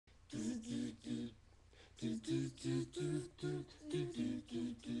Wake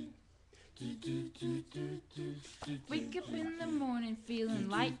up in the morning feeling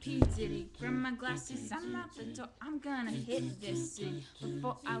like P. Diddy. Grab my glasses, I'm out the door. I'm gonna hit this city.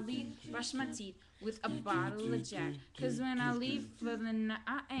 Before I leave, brush my teeth with a bottle of Jack. Cause when I leave for the night,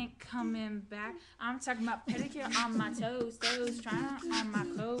 I ain't coming back. I'm talking about pedicure on my toes, trying on my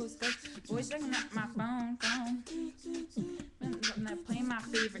clothes, boys looking at my phone. When I play my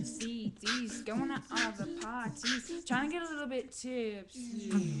favorite CDs, going to all the parties, trying to get a little bit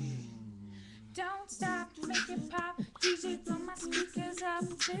tipsy. Don't stop, make it pop. DJ, blow my speakers up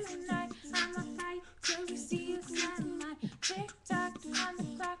tonight. I'ma fight till we see the sunlight. Tick tock on the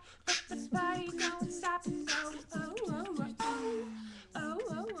clock, but the party don't stop. Oh, oh, oh, oh, oh, oh,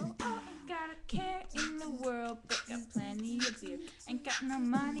 oh, oh, oh. Ain't got a care in the world, but got plenty of beer. Ain't got no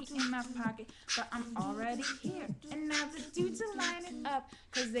money in my pocket, but I'm already here. And now the dudes are lining up,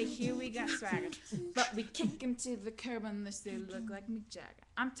 cause they hear we got swagger. But we kick him to the curb unless they look like Mick Jagger.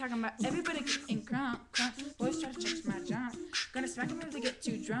 I'm talking about everybody getting crunk. Boys try to change my junk. Gonna smack them if they get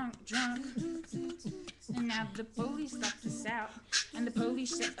too drunk. And now the police locked us out. And the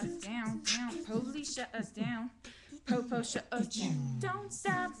police shut us down. Police shut us down. Popo shut us down. Don't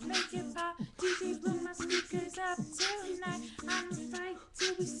stop, make it pop. DJ blow my speakers up tonight. I'ma fight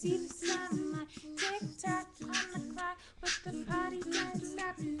till we see the sunlight. Tick tock on the clock, but the party don't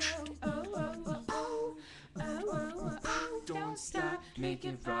stop. No, oh, oh, oh, oh. Oh, oh, oh, oh. Don't stop, make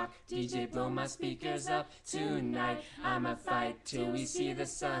it rock. DJ blow my speakers up tonight. I'ma fight till we see the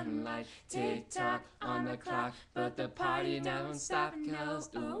sunlight. Tick tock on the clock, but the party don't stop. Cause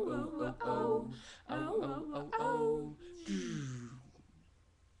oh, oh, oh, oh, oh, oh, oh, oh.